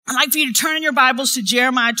I'd like for you to turn in your Bibles to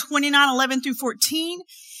Jeremiah 29:11 through 14.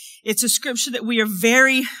 It's a scripture that we are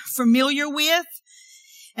very familiar with.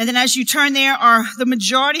 And then as you turn there, the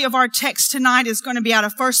majority of our text tonight is going to be out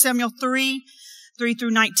of 1 Samuel 3 through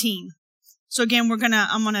 19. So again,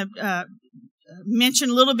 I'm going to mention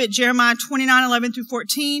a little bit Jeremiah 29:11 through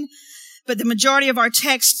 14. But the majority of our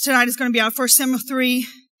text tonight is going to be out of 1 Samuel 3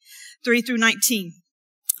 through 19.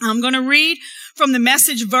 I'm going to read from the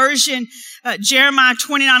Message version, Jeremiah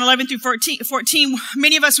 29:11 through 14.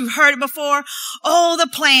 Many of us have heard it before. Oh, the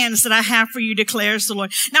plans that I have for you, declares the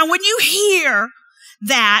Lord. Now, when you hear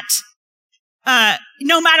that,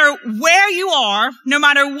 no matter where you are, no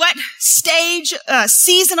matter what stage,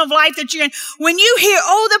 season of life that you're in, when you hear,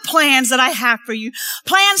 oh, the plans that I have for you,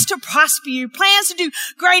 plans to prosper you, plans to do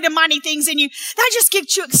great and mighty things in you, that just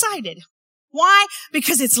gets you excited. Why?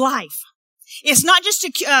 Because it's life. It's not just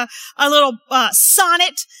a little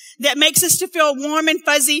sonnet that makes us to feel warm and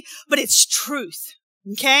fuzzy, but it's truth.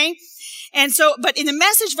 Okay? And so, but in the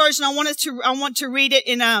Message version, I want to read it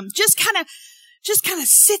in just kind of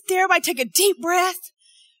sit there. Everybody take a deep breath,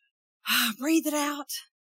 breathe it out,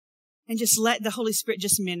 and just let the Holy Spirit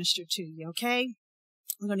just minister to you. Okay?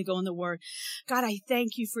 I'm going to go in the Word. God, I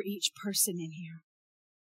thank you for each person in here.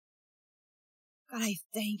 God, I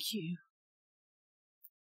thank you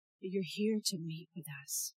that you're here to meet with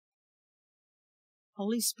us.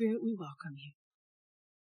 Holy Spirit, we welcome you.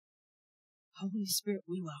 Holy Spirit,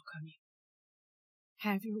 we welcome you.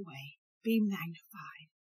 Have your way. Be magnified.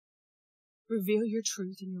 Reveal your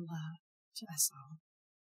truth and your love to us all.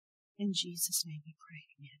 In Jesus' name we pray.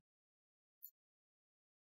 Amen.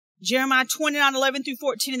 Jeremiah 29:11 through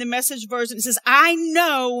 14 in the Message version, it says, I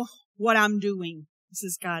know what I'm doing. This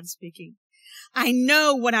is God speaking. I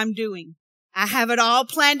know what I'm doing. I have it all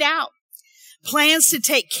planned out. Plans to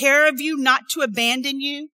take care of you, not to abandon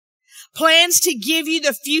you. Plans to give you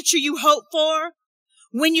the future you hope for.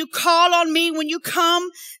 When you call on me, when you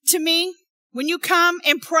come to me, when you come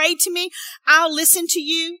and pray to me, I'll listen to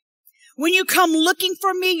you. When you come looking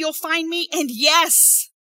for me, you'll find me. And yes,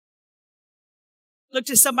 look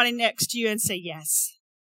to somebody next to you and say yes.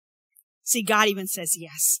 See, God even says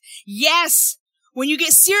yes. Yes, when you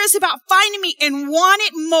get serious about finding me and want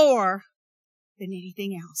it more than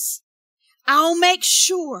anything else, I'll make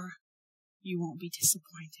sure you won't be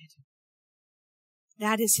disappointed.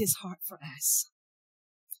 That is his heart for us.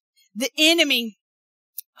 The enemy's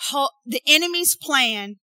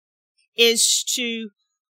plan is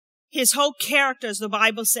his whole character, as the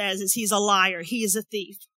Bible says, is he's a liar. He is a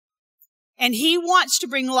thief. And he wants to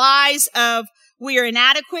bring lies of we are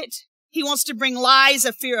inadequate. He wants to bring lies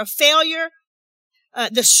of fear of failure,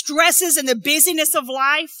 the stresses and the busyness of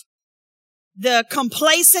life, the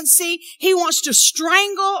complacency. He wants to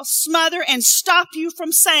strangle, smother, and stop you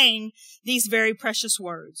from saying these very precious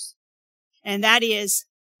words. And that is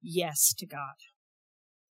yes to God.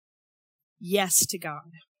 Yes to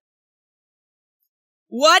God.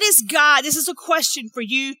 What is God? This is a question for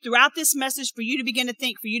you throughout this message, for you to begin to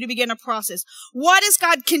think, for you to begin to process. What is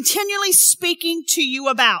God continually speaking to you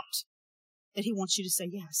about that he wants you to say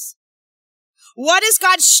yes? What is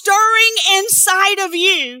God stirring inside of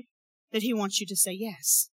you that he wants you to say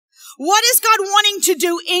yes? What is God wanting to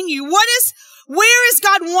do in you? Where is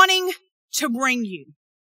God wanting to bring you?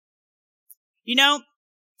 You know,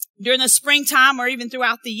 during the springtime or even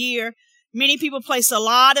throughout the year, many people place a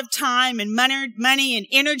lot of time and money and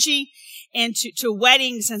energy into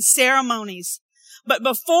weddings and ceremonies. But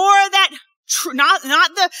before that, not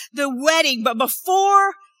the wedding, but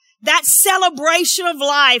before that celebration of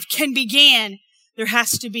life can begin, there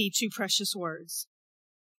has to be two precious words.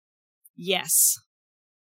 Yes,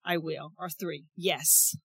 I will. Or three.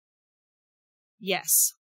 Yes.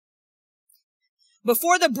 Yes.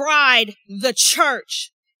 Before the bride, the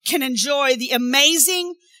church, can enjoy the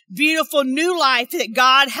amazing, beautiful new life that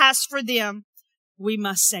God has for them, we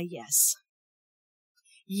must say yes.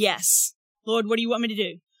 Yes. Lord, what do you want me to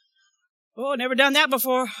do? Oh, never done that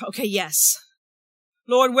before. Okay, yes.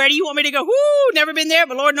 Lord, where do you want me to go? Whoo, never been there,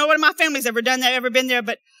 but Lord, no one in my family's ever done that, ever been there,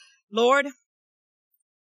 but Lord,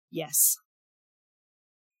 yes.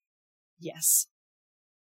 Yes.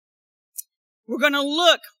 We're going to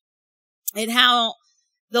look at how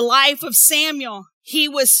the life of Samuel, he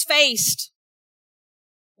was faced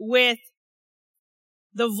with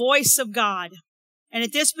the voice of God. And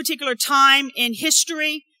at this particular time in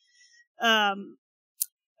history,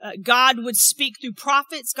 God would speak through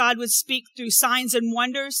prophets. God would speak through signs and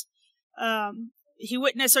wonders. He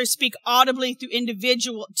wouldn't necessarily speak audibly to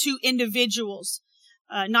individuals,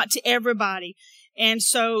 not to everybody. And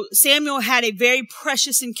so Samuel had a very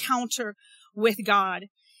precious encounter with God.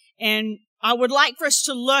 And I would like for us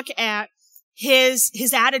to look at his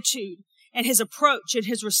attitude and his approach and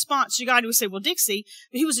his response to God. He would say, well, Dixie,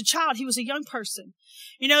 he was a child. He was a young person.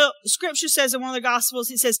 You know, Scripture says in one of the Gospels,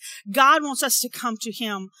 it says, God wants us to come to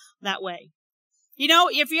him that way. You know,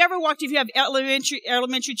 if you have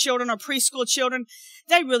elementary children or preschool children,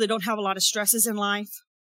 they really don't have a lot of stresses in life.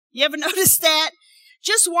 You ever notice that?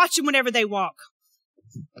 Just watch them whenever they walk.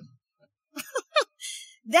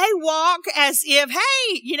 They walk as if,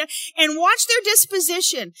 hey, you know, and watch their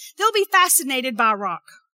disposition. They'll be fascinated by a rock.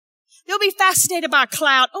 They'll be fascinated by a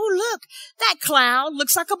cloud. Oh, look, that cloud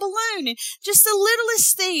looks like a balloon. And just the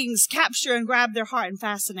littlest things capture and grab their heart and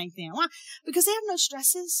fascinate them. Why? Because they have no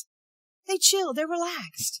stresses. They chill. They're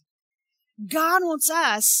relaxed. God wants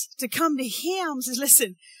us to come to him and says,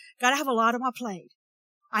 listen, God, I have a lot on my plate.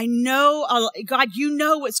 I know, God, you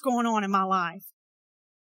know what's going on in my life.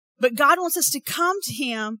 But God wants us to come to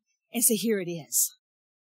him and say, here it is.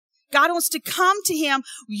 God wants to come to him.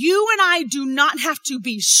 You and I do not have to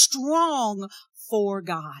be strong for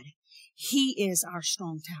God. He is our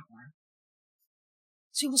strong tower.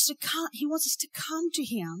 So he wants us to come to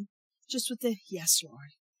him just with the, yes,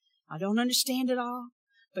 Lord. I don't understand it all,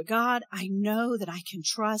 but God, I know that I can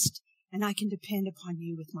trust and I can depend upon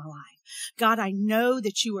you with my life. God, I know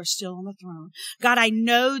that you are still on the throne. God, I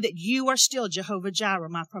know that you are still Jehovah Jireh,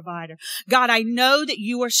 my provider. God, I know that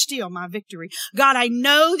you are still my victory. God, I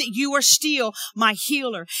know that you are still my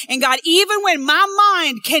healer. And God, even when my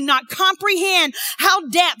mind cannot comprehend how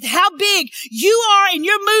big you are and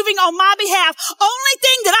you're moving on my behalf, only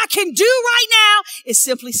thing that I can do right now is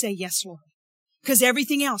simply say, yes, Lord, because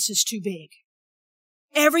everything else is too big.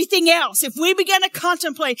 Everything else. If we begin to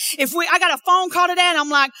contemplate, I got a phone call today and I'm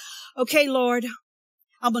like, okay, Lord,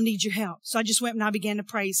 I'm going to need your help. So I just went and I began to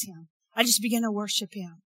praise him. I just began to worship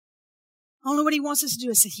him. Only what he wants us to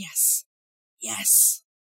do is say, yes, yes.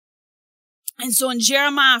 And so in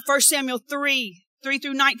Jeremiah, 1 Samuel 3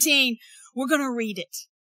 through 19, we're going to read it.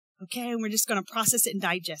 Okay. And we're just going to process it and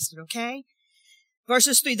digest it. Okay.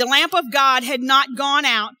 Verses 3, the lamp of God had not gone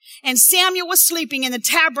out, and Samuel was sleeping in the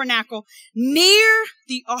tabernacle near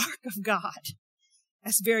the ark of God.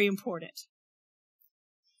 That's very important.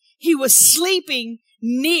 He was sleeping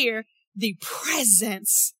near the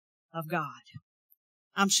presence of God.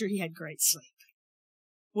 I'm sure he had great sleep.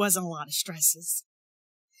 Wasn't a lot of stresses.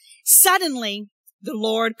 Suddenly, the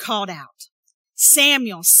Lord called out,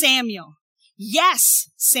 Samuel, Samuel.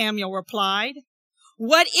 Yes, Samuel replied.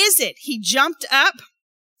 What is it? He jumped up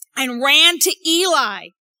and ran to Eli.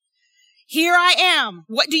 Here I am.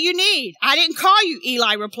 What do you need? I didn't call you,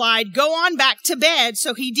 Eli replied. Go on back to bed.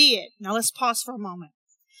 So he did. Now let's pause for a moment.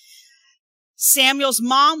 Samuel's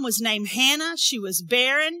mom was named Hannah. She was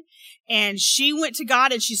barren, and she went to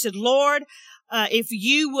God and she said, Lord, if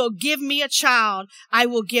you will give me a child, I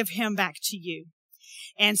will give him back to you.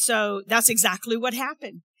 And so that's exactly what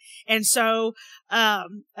happened. And so,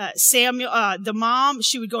 Samuel, the mom,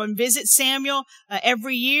 she would go and visit Samuel,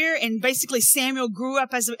 every year. And basically Samuel grew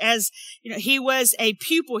up as, you know, he was a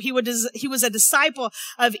pupil. He was a disciple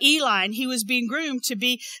of Eli, and he was being groomed to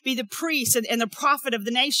be the priest and the prophet of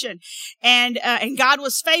the nation. And God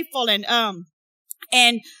was faithful.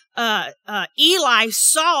 And Eli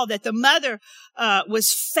saw that the mother,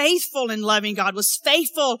 was faithful in loving God, was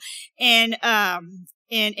faithful in,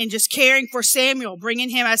 and just caring for Samuel, bringing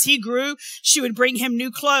him as he grew. She would bring him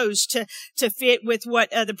new clothes to fit with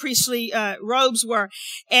what the priestly robes were.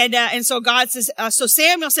 And so God says, so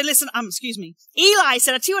Samuel said, listen, Eli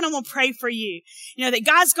said, I tell you what, I'm going to pray for you. You know, that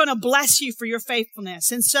God's going to bless you for your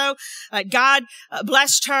faithfulness. And so God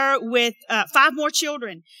blessed her with 5 more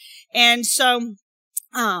children. And so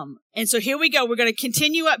here we go. We're going to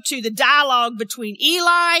continue up to the dialogue between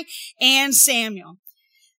Eli and Samuel.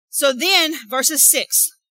 So then, verses 6.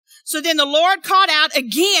 So then the Lord called out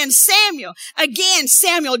again, Samuel. Again,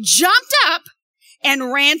 Samuel jumped up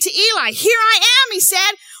and ran to Eli. Here I am, he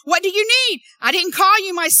said. What do you need? I didn't call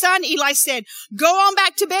you, my son. Eli said, go on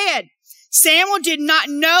back to bed. Samuel did not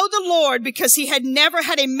know the Lord because he had never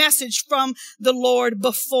had a message from the Lord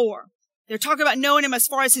before. They're talking about knowing him as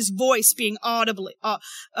far as his voice being audible.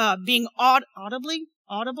 There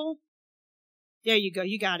you go.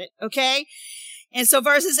 You got it. Okay. And so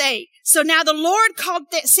verses 8. So now the Lord called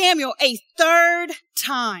Samuel a 3rd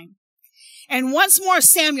time. And once more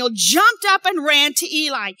Samuel jumped up and ran to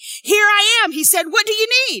Eli. Here I am, he said, what do you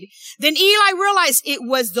need? Then Eli realized it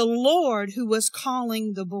was the Lord who was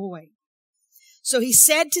calling the boy. So he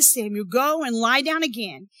said to Samuel, go and lie down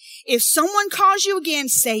again. If someone calls you again,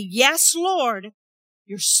 say, yes, Lord,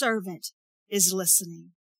 your servant is listening.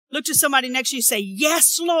 Look to somebody next to you, say,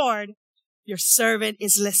 yes, Lord, your servant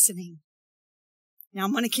is listening. Now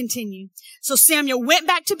I'm going to continue. So Samuel went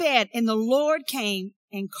back to bed, and the Lord came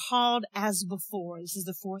and called as before. This is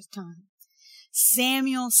the fourth time.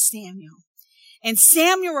 Samuel, Samuel. And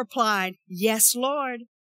Samuel replied, yes, Lord,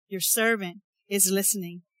 your servant is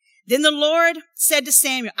listening. Then the Lord said to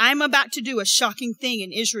Samuel, I'm about to do a shocking thing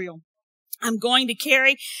in Israel. I'm going to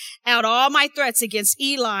carry out all my threats against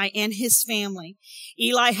Eli and his family.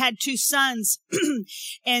 Eli had 2 sons,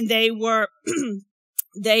 and they were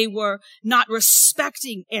not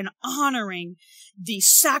respecting and honoring the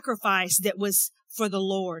sacrifice that was for the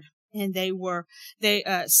Lord. And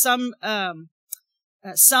some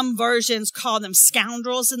versions call them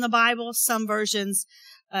scoundrels in the Bible. Some versions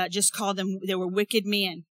just call them, they were wicked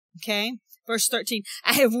men. Okay. Verse 13,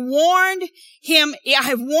 I have warned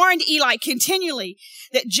Eli continually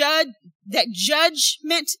that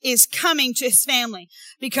judgment is coming to his family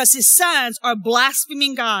because his sons are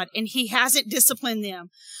blaspheming God and he hasn't disciplined them.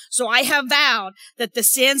 So I have vowed that the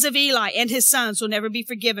sins of Eli and his sons will never be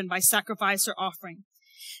forgiven by sacrifice or offering.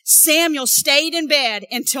 Samuel stayed in bed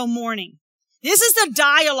until morning. This is the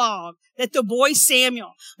dialogue that the boy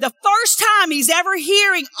Samuel, the first time he's ever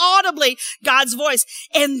hearing audibly God's voice.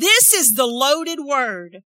 And this is the loaded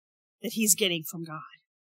word that he's getting from God.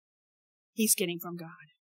 He's getting from God.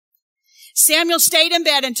 Samuel stayed in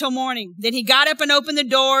bed until morning. Then he got up and opened the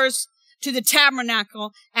doors to the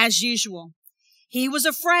tabernacle as usual. He was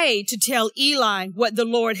afraid to tell Eli what the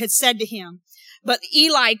Lord had said to him. But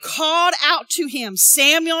Eli called out to him,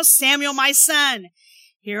 Samuel, Samuel, my son.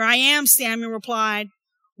 Here I am, Samuel replied.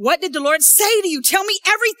 What did the Lord say to you? Tell me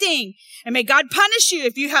everything, and may God punish you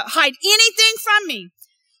if you hide anything from me.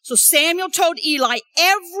 So Samuel told Eli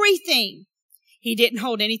everything. He didn't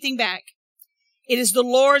hold anything back. It is the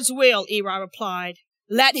Lord's will, Eli replied.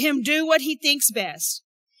 Let him do what he thinks best.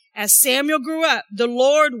 As Samuel grew up, the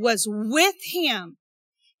Lord was with him,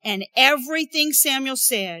 and everything Samuel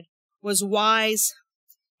said was wise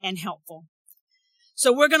and helpful.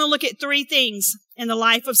 So we're going to look at 3 things in the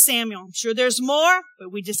life of Samuel. I'm sure there's more,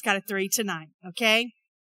 but we just got a 3 tonight, okay?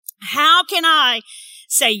 How can I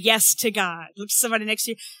say yes to God? Look to somebody next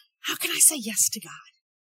to you. How can I say yes to God?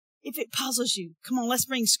 If it puzzles you, come on, let's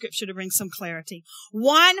bring scripture to bring some clarity.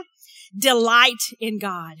 1, delight in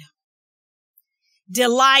God.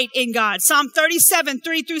 Delight in God. Psalm 37,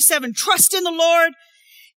 3-7. Trust in the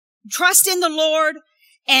Lord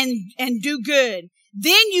and do good.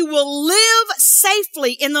 Then you will live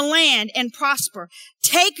safely in the land and prosper.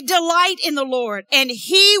 Take delight in the Lord, and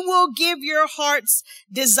He will give you your heart's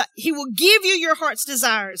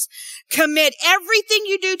desires. Commit everything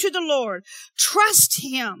you do to the Lord. Trust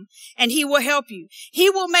Him, and He will help you. He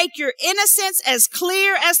will make your innocence as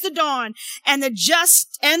clear as the dawn, and the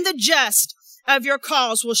just of your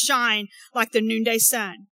cause will shine like the noonday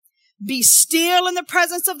sun. Be still in the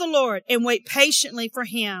presence of the Lord and wait patiently for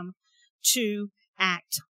Him to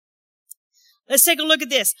act. Let's take a look at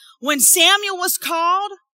this. When Samuel was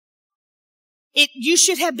called, you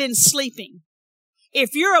should have been sleeping.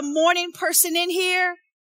 If you're a morning person in here,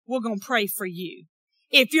 we're going to pray for you.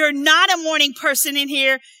 If you're not a morning person in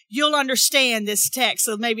here, you'll understand this text,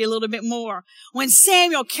 so maybe a little bit more. When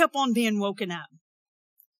Samuel kept on being woken up.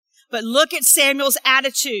 But look at Samuel's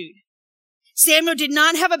attitude. Samuel did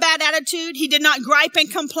not have a bad attitude. He did not gripe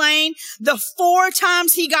and complain. The 4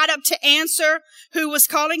 times he got up to answer who was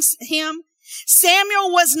calling him,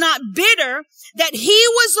 Samuel was not bitter that he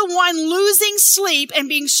was the one losing sleep and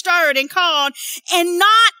being stirred and called, and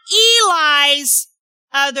not Eli's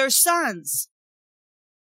other sons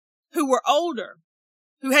who were older,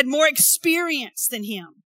 who had more experience than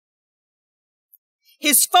him.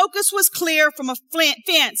 His focus was clear from a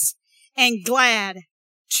fence and glad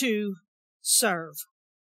to serve.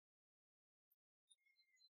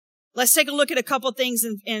 Let's take a look at a couple things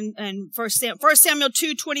in 1 Samuel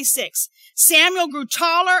 2:26. Samuel grew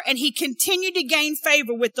taller and he continued to gain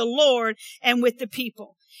favor with the Lord and with the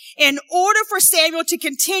people. In order for Samuel to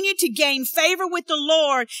continue to gain favor with the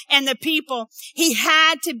Lord and the people, he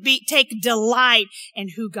had to take delight in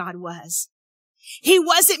who God was. He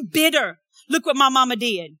wasn't bitter. Look what my mama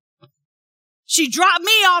did. She dropped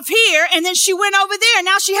me off here and then she went over there.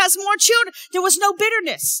 Now she has more children. There was no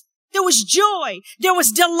bitterness. There was joy. There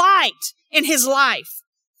was delight in his life.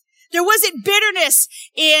 There wasn't bitterness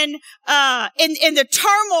in the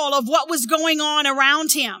turmoil of what was going on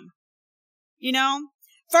around him. You know,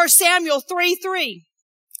 1 Samuel 3:3.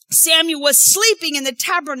 Samuel was sleeping in the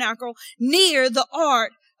tabernacle near the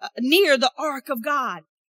ark of God.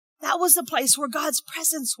 That was the place where God's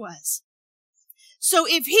presence was. So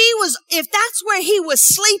if that's where he was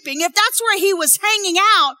sleeping, if that's where he was hanging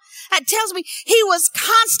out, that tells me he was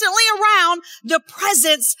constantly around the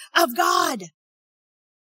presence of God.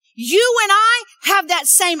 You and I have that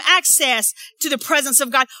same access to the presence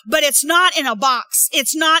of God, but it's not in a box.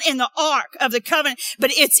 It's not in the Ark of the Covenant,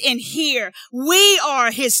 but it's in here. We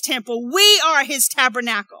are his temple. We are his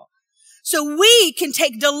tabernacle. So we can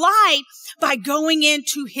take delight by going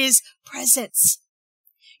into his presence.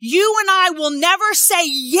 You and I will never say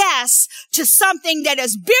yes to something that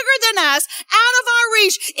is bigger than us, out of our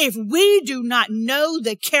reach, if we do not know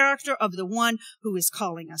the character of the one who is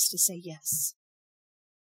calling us to say yes.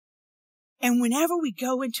 And whenever we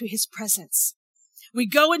go into his presence, we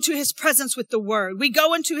go into his presence with the word. We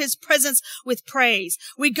go into his presence with praise.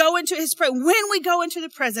 We go into his presence. When we go into the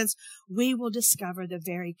presence, we will discover the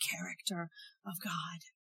very character of God.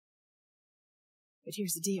 But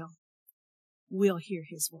here's the deal. We'll hear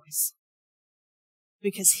his voice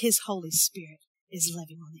because his Holy Spirit is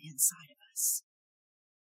living on the inside of us.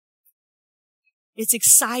 It's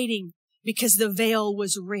exciting because the veil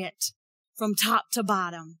was rent from top to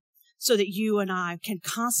bottom, so that you and I can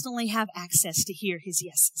constantly have access to hear his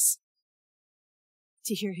yeses.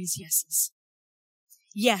 To hear his yeses.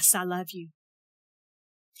 Yes, I love you.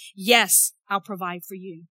 Yes, I'll provide for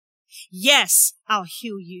you. Yes, I'll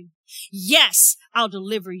heal you. Yes, I'll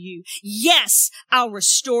deliver you. Yes, I'll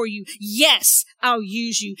restore you. Yes, I'll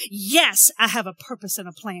use you. Yes, I have a purpose and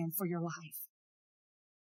a plan for your life.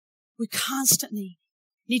 We constantly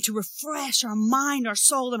need to refresh our mind, our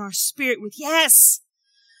soul, and our spirit with yes.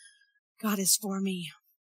 God is for me.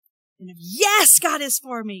 And if yes, God is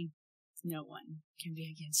for me, no one can be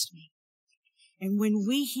against me. And when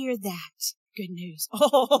we hear that good news,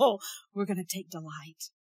 we're going to take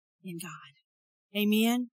delight in God.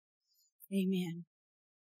 Amen. Amen.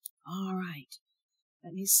 All right.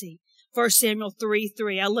 Let me see. 1 Samuel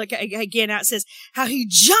 3:3. I look again, it says how he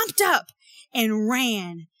jumped up and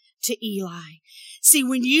ran to Eli. See,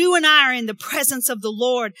 when you and I are in the presence of the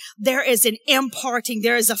Lord, there is an imparting,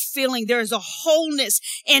 there is a filling, there is a wholeness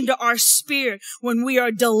into our spirit when we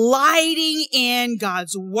are delighting in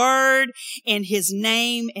God's word, in his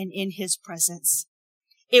name, and in his presence.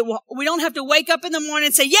 We don't have to wake up in the morning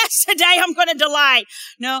and say, yes, today I'm going to delight.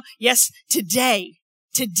 No, yes, today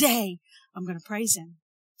I'm going to praise him.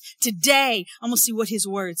 Today I'm going to see what his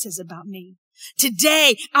word says about me.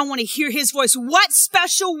 Today, I want to hear his voice. What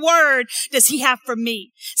special word does he have for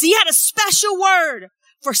me? See, he had a special word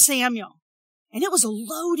for Samuel, and it was a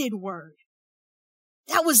loaded word.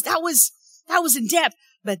 That was in depth,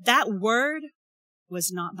 but that word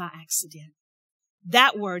was not by accident.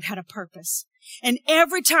 That word had a purpose. And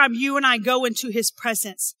every time you and I go into his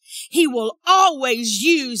presence, he will always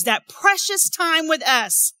use that precious time with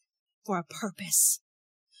us for a purpose.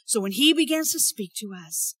 So when he begins to speak to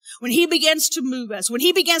us, when he begins to move us, when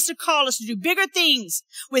he begins to call us to do bigger things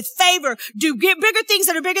with favor, do bigger things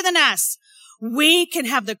that are bigger than us, we can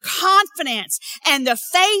have the confidence and the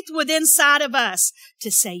faith within inside of us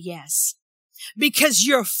to say yes. Because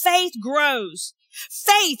your faith grows.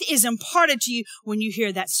 Faith is imparted to you when you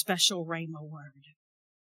hear that special rhema word.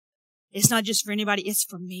 It's not just for anybody, it's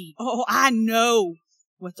for me. Oh, I know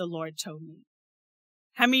what the Lord told me.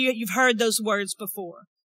 How many of you have heard those words before?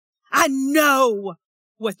 I know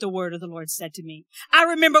what the word of the Lord said to me. I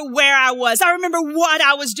remember where I was. I remember what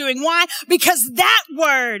I was doing. Why? Because that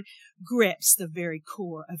word grips the very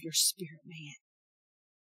core of your spirit, man.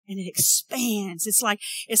 And it expands. It's like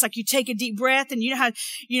you take a deep breath and you have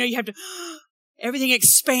to, everything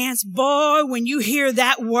expands. Boy, when you hear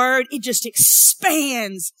that word, it just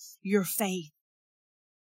expands your faith.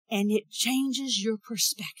 And it changes your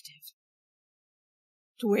perspective.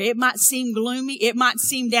 To where it might seem gloomy, it might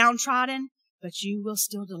seem downtrodden, but you will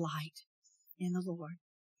still delight in the Lord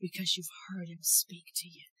because you've heard him speak to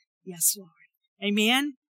you. Yes, Lord.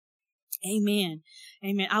 Amen. Amen.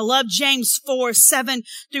 Amen. I love James 4:7-8.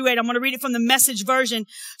 I'm going to read it from the Message version.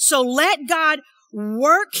 So let God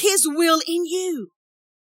work his will in you.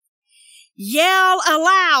 Yell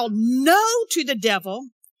aloud no to the devil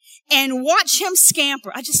and watch him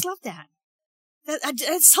scamper. I just love that.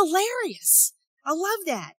 That's hilarious. I love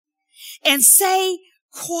that. And say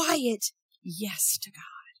quiet yes to God.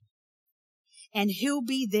 And he'll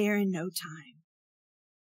be there in no time.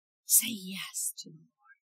 Say yes to the Lord.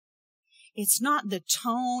 It's not the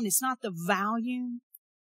tone. It's not the volume.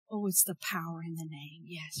 Oh, it's the power in the name.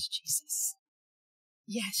 Yes, Jesus.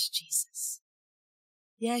 Yes, Jesus.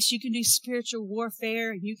 Yes, you can do spiritual warfare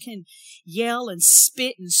and you can yell and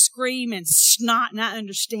spit and scream and snot, and I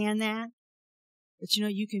understand that. But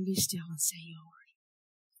you can be still and say, Lord,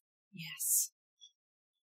 yes.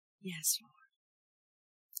 Yes, Lord.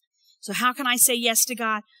 So how can I say yes to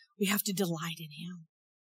God? We have to delight in him.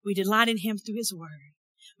 We delight in him through his word.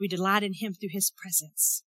 We delight in him through his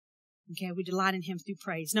presence. Okay, we delight in him through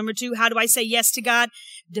praise. Number 2, how do I say yes to God?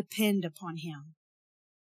 Depend upon him.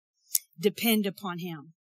 Depend upon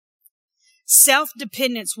him.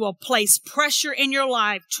 Self-dependence will place pressure in your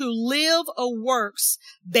life to live a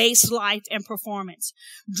works-based life and performance.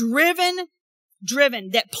 Driven,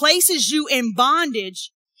 that places you in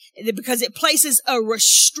bondage because it places a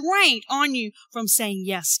restraint on you from saying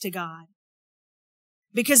yes to God.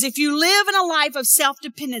 Because if you live in a life of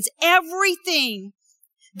self-dependence, everything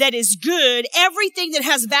that is good, everything that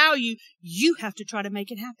has value, you have to try to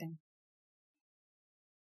make it happen.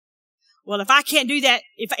 Well, if I can't do that,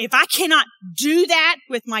 if I cannot do that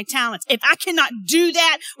with my talents, if I cannot do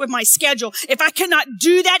that with my schedule, if I cannot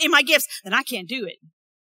do that in my gifts, then I can't do it.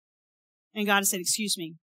 And God has said, excuse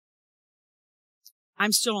me.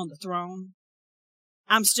 I'm still on the throne.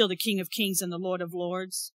 I'm still the King of Kings and the Lord of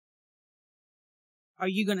Lords. Are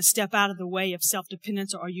you going to step out of the way of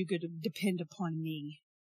self-dependence, or are you going to depend upon me?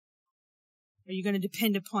 Are you going to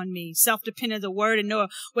depend upon me? Self-dependent, the word in Noah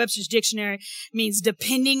Webster's dictionary, means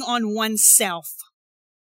depending on oneself.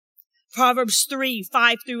 Proverbs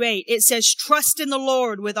 3:5-8, it says, trust in the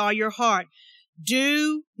Lord with all your heart.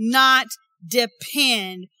 Do not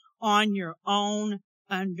depend on your own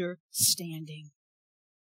understanding.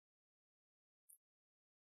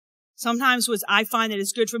 Sometimes what I find that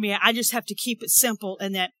is good for me, I just have to keep it simple,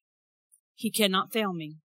 and that he cannot fail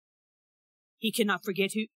me. He cannot forget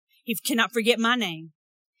my name.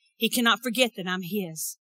 He cannot forget that I'm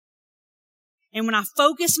his. And when I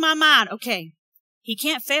focus my mind, okay, he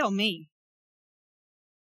can't fail me,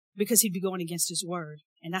 because he'd be going against his word,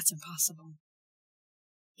 and that's impossible.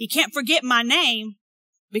 He can't forget my name,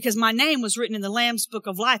 because my name was written in the Lamb's book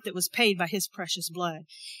of life that was paid by his precious blood.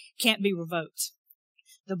 Can't be revoked.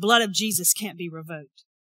 The blood of Jesus can't be revoked.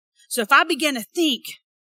 So if I begin to think,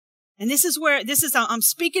 and I'm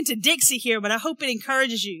speaking to Dixie here, but I hope it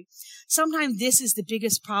encourages you. Sometimes this is the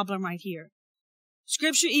biggest problem right here.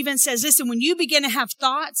 Scripture even says, listen, when you begin to have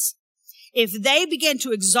thoughts, if they begin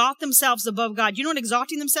to exalt themselves above God, you know what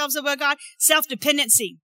exalting themselves above God?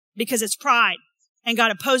 Self-dependency, because it's pride, and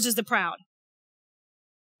God opposes the proud.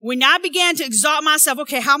 When I began to exalt myself,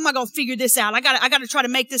 okay, how am I going to figure this out? I got to try to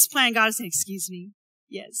make this plan. God is saying, excuse me.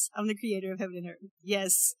 Yes, I'm the creator of heaven and earth.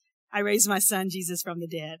 Yes, I raised my son, Jesus, from the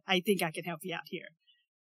dead. I think I can help you out here.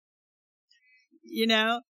 You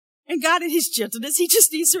know? And God in his gentleness, he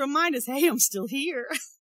just needs to remind us, hey, I'm still here.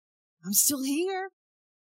 I'm still here.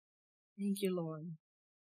 Thank you, Lord.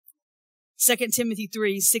 2 Timothy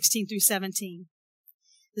 3:16-17.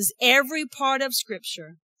 Says, every part of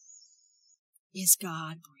Scripture is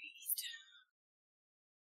God-breathed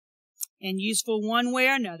and useful one way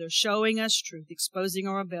or another, showing us truth, exposing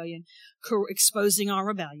our rebellion,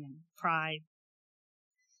 pride,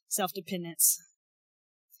 self-dependence,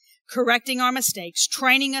 correcting our mistakes,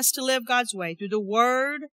 training us to live God's way. Through the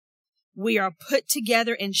word, we are put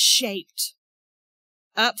together and shaped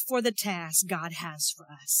up for the task God has for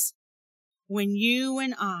us. When you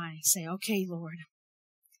and I say, okay, Lord,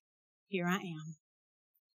 here I am.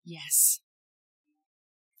 Yes.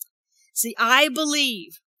 See, I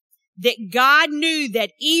believe that God knew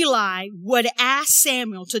that Eli would ask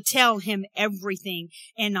Samuel to tell him everything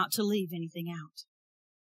and not to leave anything out.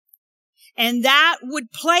 And that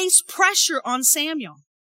would place pressure on Samuel.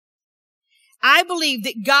 I believe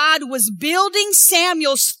that God was building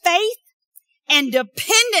Samuel's faith and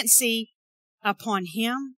dependency upon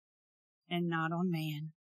him and not on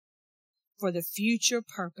man for the future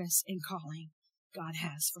purpose and calling God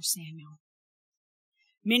has for Samuel.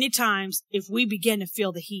 Many times, if we begin to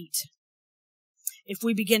feel the heat, if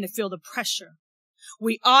we begin to feel the pressure,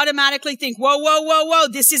 we automatically think, whoa,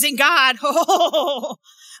 this isn't God. Oh,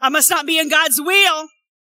 I must not be in God's will.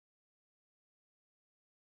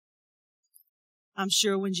 I'm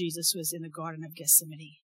sure when Jesus was in the Garden of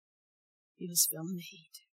Gethsemane, he was feeling the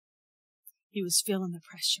heat. He was feeling the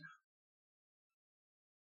pressure.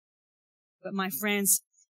 But my friends,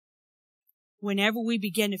 whenever we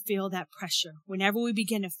begin to feel that pressure, whenever we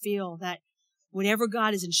begin to feel that whatever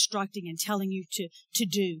God is instructing and telling you to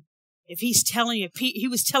do, if he's telling you, he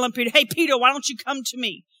was telling Peter, hey, Peter, why don't you come to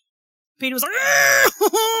me? Peter was like,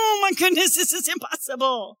 oh my goodness, this is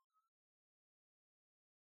impossible.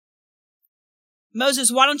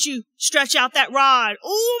 Moses, why don't you stretch out that rod?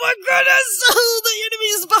 Oh my goodness, oh, the enemy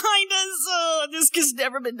is behind us. Oh, this has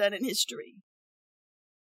never been done in history.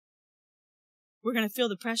 We're going to feel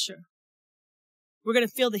the pressure. We're going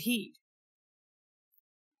to feel the heat.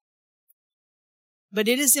 But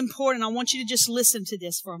it is important. I want you to just listen to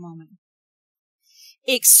this for a moment.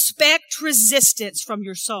 Expect resistance from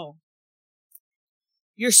your soul.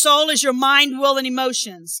 Your soul is your mind, will, and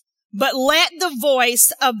emotions. but let the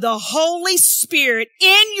voice of the Holy Spirit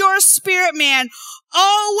in your spirit man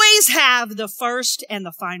always have the first and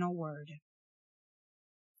the final word.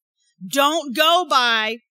 Don't go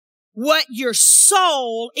by what your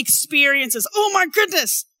soul experiences. Oh my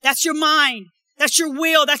goodness, that's your mind, that's your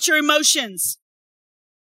will, that's your emotions.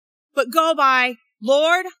 But go by,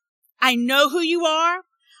 Lord, I know who you are.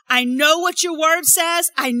 I know what your word says.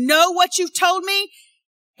 I know what you've told me.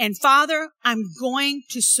 And Father, I'm going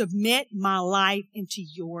to submit my life into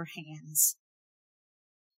your hands.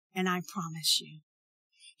 And I promise you,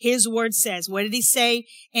 his word says, what did he say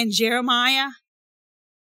in Jeremiah?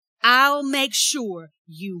 I'll make sure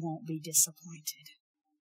you won't be disappointed.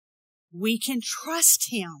 We can trust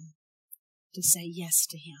him to say yes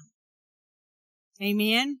to him.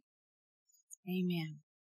 Amen. Amen.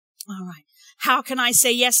 All right. How can I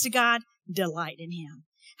say yes to God? Delight in him.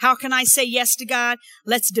 How can I say yes to God?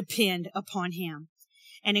 Let's depend upon him.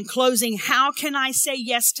 And in closing, how can I say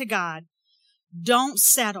yes to God? Don't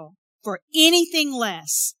settle for anything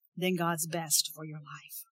less than God's best for your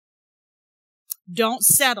life. Don't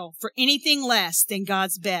settle for anything less than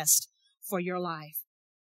God's best for your life.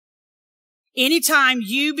 Anytime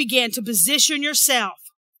you begin to position yourself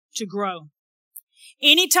to grow,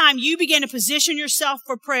 anytime you begin to position yourself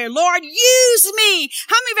for prayer, Lord, use me.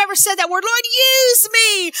 How many have ever said that word? Lord, use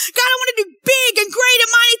me. God, I want to do big and great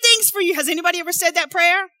and mighty things for you. Has anybody ever said that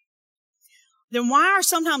prayer? Then why are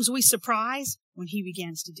sometimes we surprised when he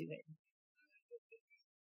begins to do it?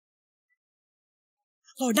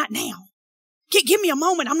 Lord, not now. Give me a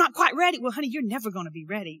moment. I'm not quite ready. Well, honey, you're never going to be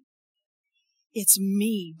ready. It's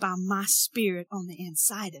me by my spirit on the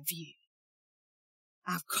inside of you.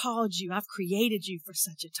 I've called you. I've created you for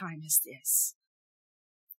such a time as this.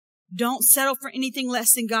 Don't settle for anything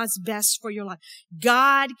less than God's best for your life.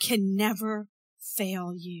 God can never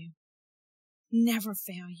fail you. Never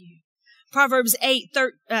fail you. Proverbs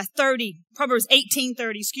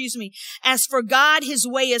 18:30. As for God, his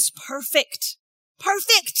way is perfect.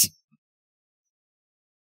 Perfect.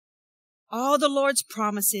 All the Lord's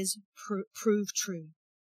promises prove true.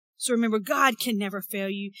 So remember, God can never fail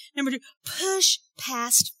you. Number 2, push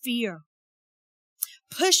past fear.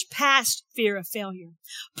 Push past fear of failure.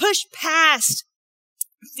 Push past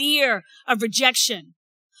fear of rejection.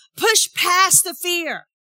 Push past the fear.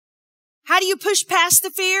 How do you push past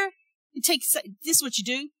the fear? This is what you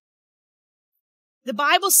do. The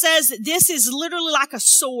Bible says that this is literally like a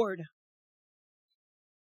sword.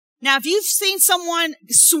 Now, if you've seen someone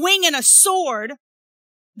swinging a sword,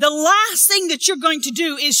 the last thing that you're going to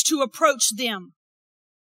do is to approach them,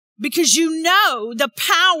 because you know the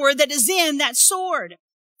power that is in that sword.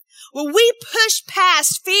 Well, we push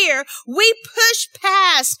past fear. We push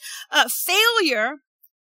past failure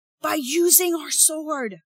by using our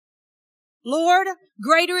sword. Lord,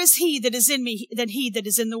 greater is he that is in me than he that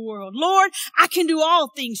is in the world. Lord, I can do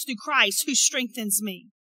all things through Christ who strengthens me.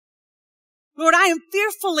 Lord, I am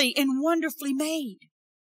fearfully and wonderfully made.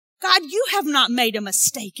 God, you have not made a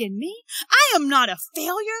mistake in me. I am not a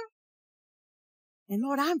failure. And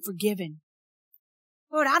Lord, I'm forgiven.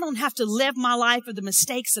 Lord, I don't have to live my life with the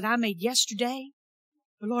mistakes that I made yesterday.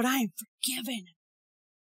 But Lord, I am forgiven.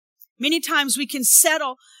 Many times we can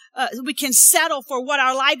settle for what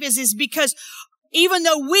our life is because even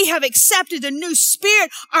though we have accepted the new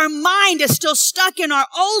spirit, our mind is still stuck in our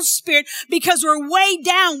old spirit because we're weighed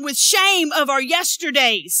down with shame of our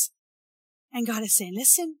yesterdays. And God is saying,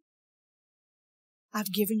 listen,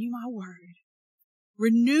 I've given you my word.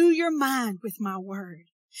 Renew your mind with my word.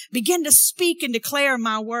 Begin to speak and declare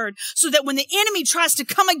my word so that when the enemy tries to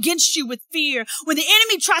come against you with fear, when the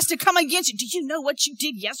enemy tries to come against you, do you know what you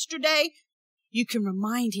did yesterday? You can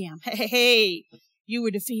remind him, hey, you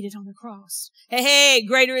were defeated on the cross. Hey,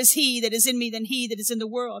 greater is he that is in me than he that is in the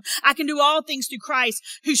world. I can do all things through Christ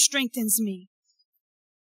who strengthens me.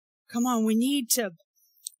 Come on, we need to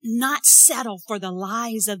not settle for the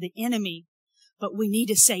lies of the enemy, but we need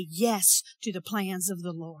to say yes to the plans of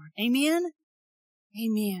the Lord. Amen?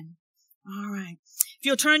 Amen. All right. If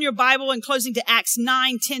you'll turn your Bible in closing to Acts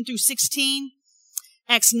 9:10 through 16.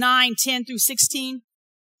 Acts 9:10 through 16.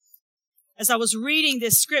 As I was reading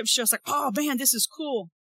this scripture, I was like, oh man, this is cool.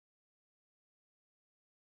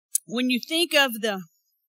 When you think of the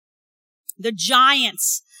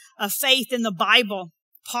giants of faith in the Bible,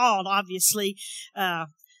 Paul obviously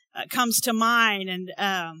comes to mind, and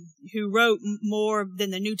who wrote more than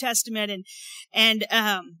the New Testament,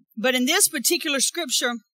 but in this particular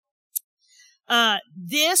scripture,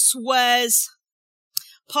 this was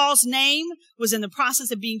Paul's name was in the process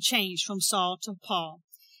of being changed from Saul to Paul.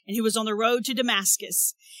 And he was on the road to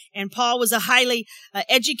Damascus. And Paul was a highly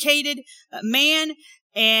educated man.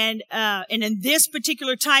 And in this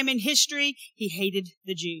particular time in history, he hated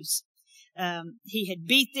the Jews. He had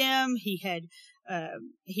beat them. He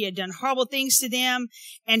had done horrible things to them.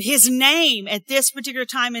 And his name at this particular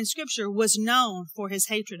time in Scripture was known for his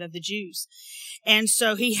hatred of the Jews. And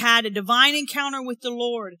so he had a divine encounter with the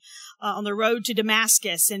Lord on the road to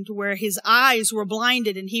Damascus, and to where his eyes were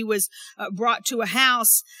blinded, and he was brought to a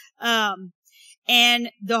house. And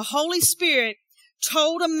the Holy Spirit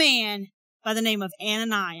told a man by the name of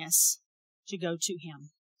Ananias to go to him.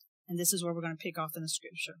 And this is where we're going to pick off in the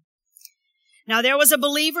Scripture. Now there was a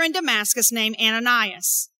believer in Damascus named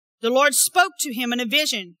Ananias. The Lord spoke to him in a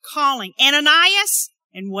vision, calling, Ananias?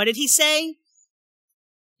 And what did he say?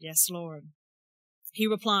 Yes, Lord. He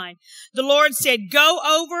replied, the Lord said, go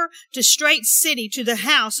over to Straight City to the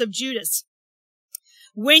house of Judas.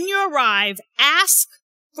 When you arrive, ask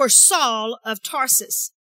for Saul of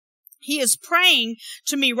Tarsus. He is praying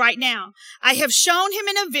to me right now. I have shown him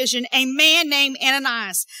in a vision a man named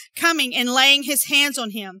Ananias coming and laying his hands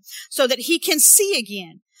on him so that he can see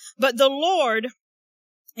again. But the Lord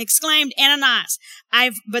exclaimed, Ananias,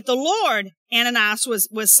 Ananias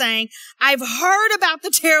was saying, I've heard about the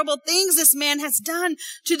terrible things this man has done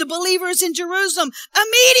to the believers in Jerusalem.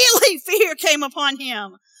 Immediately fear came upon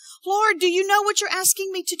him. Lord, do you know what you're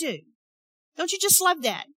asking me to do? Don't you just love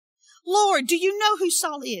that? Lord, do you know who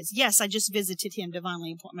Saul is? Yes, I just visited him,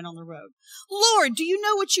 divinely appointment on the road. Lord, do you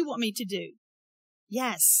know what you want me to do?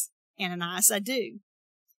 Yes, Ananias, I do.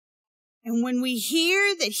 And when we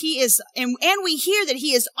hear that he is, and we hear that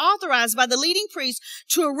he is authorized by the leading priest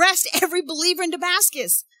to arrest every believer in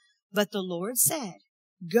Damascus. But the Lord said,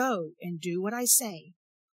 go and do what I say.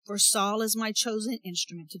 For Saul is my chosen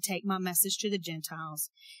instrument to take my message to the Gentiles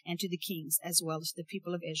and to the kings, as well as the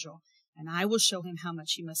people of Israel. And I will show him how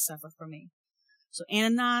much he must suffer for me. So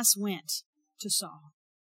Ananias went to Saul,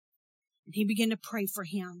 and he began to pray for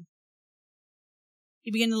him.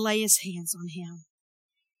 He began to lay his hands on him.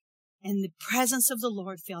 And the presence of the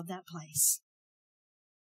Lord filled that place.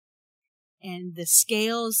 And the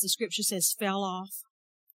scales, the Scripture says, fell off.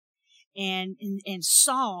 And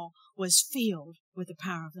Saul was filled with the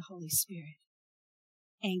power of the Holy Spirit.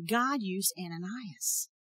 And God used Ananias.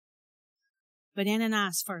 But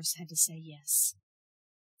Ananias first had to say yes.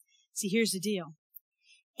 See, here's the deal.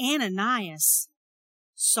 Ananias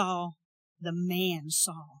saw the man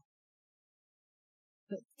Saul.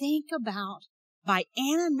 But think about, by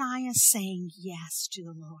Ananias saying yes to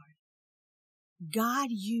the Lord, God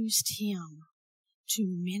used him to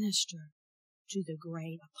minister to the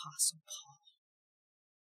great Apostle Paul.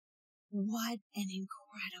 What an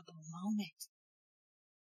incredible moment.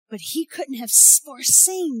 But he couldn't have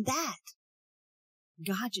foreseen that.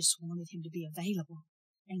 God just wanted him to be available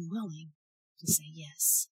and willing to say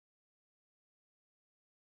yes.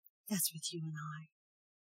 That's with you and I.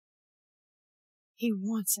 He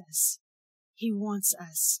wants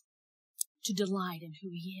us to delight in who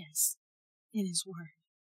he is in his word.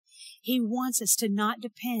 He wants us to not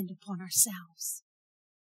depend upon ourselves.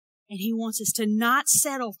 And he wants us to not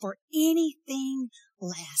settle for anything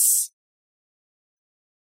less.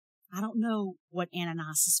 I don't know what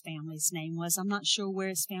Ananias' family's name was. I'm not sure where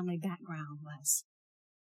his family background was.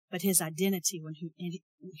 But his identity was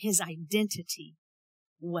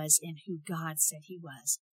in who God said he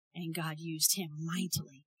was. And God used him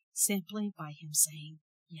mightily, simply by him saying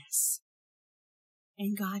yes.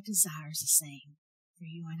 And God desires the same for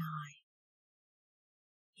you and I.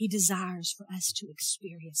 He desires for us to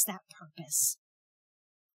experience that purpose,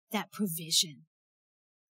 that provision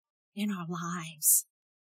in our lives,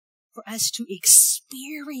 for us to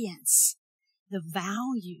experience the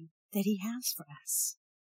value that he has for us,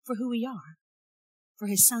 for who we are, for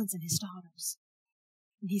his sons and his daughters.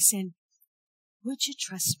 And he said, would you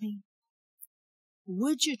trust me?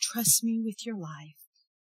 Would you trust me with your life?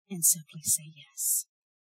 And simply say yes.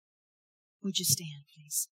 Would you stand,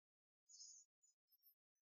 please?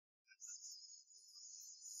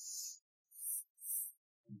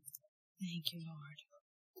 Thank you, Lord.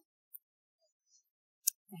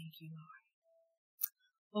 Thank you, Lord.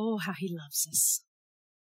 Oh, how he loves us.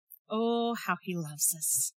 Oh, how he loves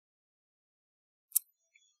us.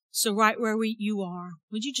 So right where you are,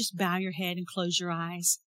 would you just bow your head and close your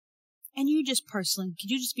eyes? And you just personally,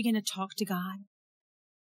 could you just begin to talk to God?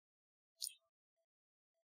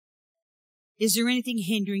 Is there anything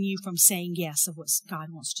hindering you from saying yes of what God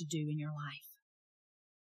wants to do in your life?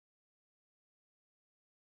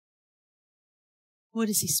 What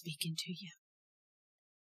is he speaking to you?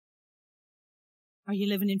 Are you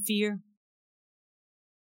living in fear?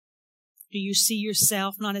 Do you see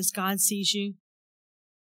yourself not as God sees you?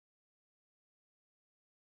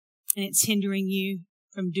 And it's hindering you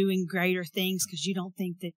from doing greater things because you don't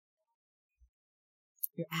think that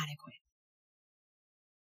you're adequate.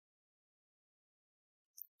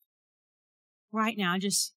 Right now,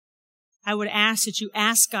 I would ask that you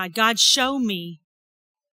ask God, God, show me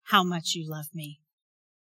how much you love me.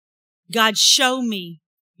 God, show me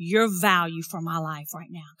your value for my life right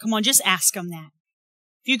now. Come on, just ask Him that.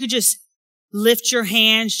 If you could just lift your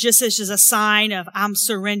hands just as a sign of I'm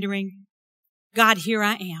surrendering. God, here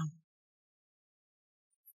I am.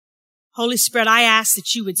 Holy Spirit, I ask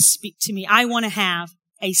that you would speak to me. I want to have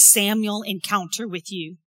a Samuel encounter with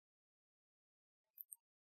you.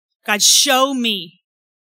 God, show me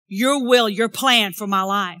your will, your plan for my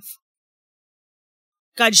life.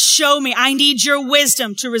 God, show me. I need your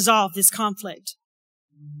wisdom to resolve this conflict.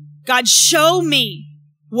 God, show me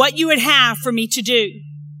what you would have for me to do.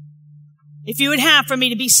 If you would have for me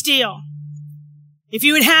to be still. If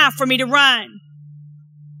you would have for me to run.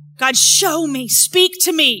 God, show me. Speak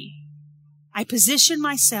to me. I position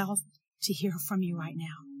myself to hear from you right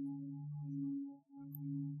now.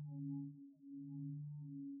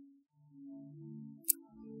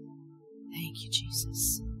 Thank you,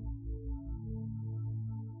 Jesus.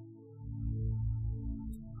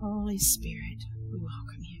 Holy Spirit, we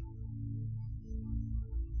welcome you.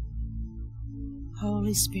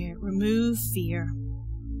 Holy Spirit, remove fear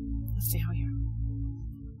of failure.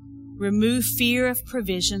 Remove fear of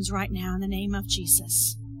provisions right now in the name of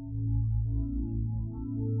Jesus.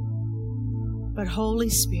 But Holy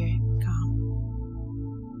Spirit, come.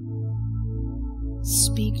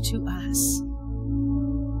 Speak to us.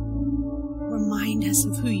 Remind us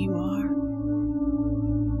of who you are.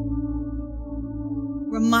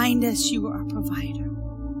 Remind us you are our provider.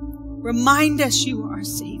 Remind us you are our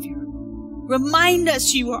Savior. Remind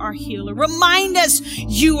us you are our healer. Remind us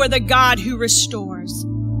you are the God who restores.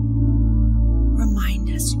 Remind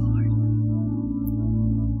us, Lord.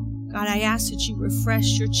 God, I ask that you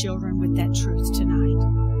refresh your children with that truth tonight.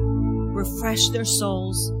 Refresh their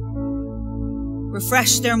souls.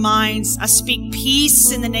 Refresh their minds. I speak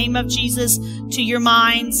peace in the name of Jesus to your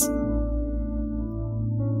minds.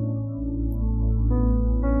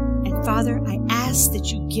 And Father, I ask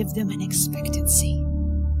that you give them an expectancy,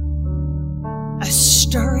 a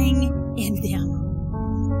stirring in them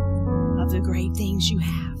of the great things you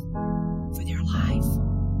have for their life.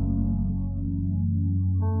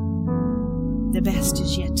 The best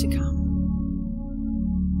is yet to come.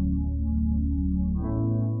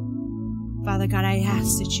 Father God, I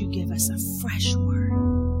ask that you give us a fresh word.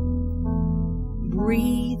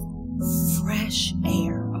 Breathe fresh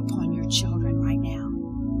air upon your children right now.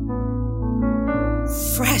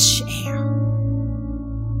 Fresh air.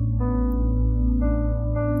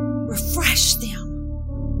 Refresh them.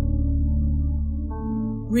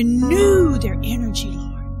 Renew their energy,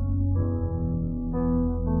 Lord,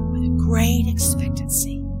 with a great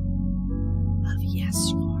expectancy of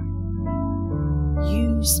yes, Lord.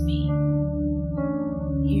 Use me.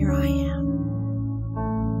 Here I am.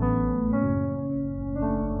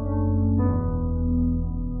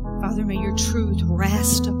 Father, may your truth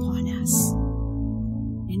rest upon us,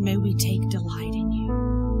 and may we take delight in you.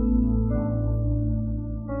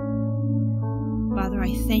 Father,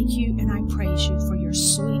 I thank you and I praise you for your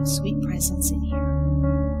sweet, sweet presence in here.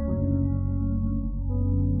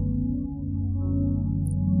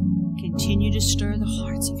 Continue to stir the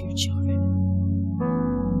hearts of your children.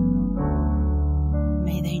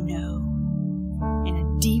 May they know in a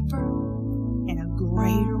deeper and a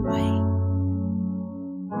greater way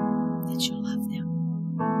that you love them,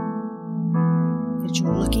 that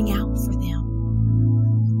you're looking out for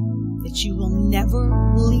them, that you will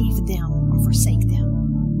never leave them or forsake them.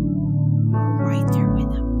 You're right there with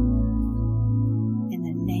them. In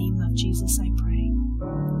the name of Jesus, I pray.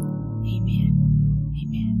 Amen.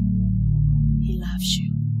 Amen. He loves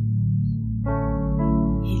you.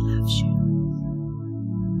 He loves you.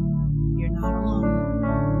 You're not alone.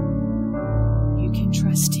 You can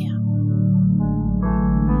trust Him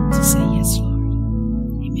to say, yes, Lord.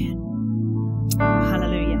 Amen.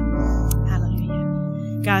 Hallelujah.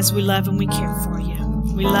 Hallelujah. Guys, we love and we care for you.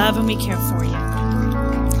 We love and we care for you.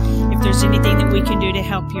 If there's anything that we can do to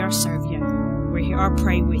help you or serve you, we're here or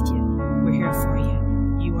pray with you. We're here for you.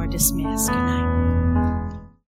 You are dismissed. Good night.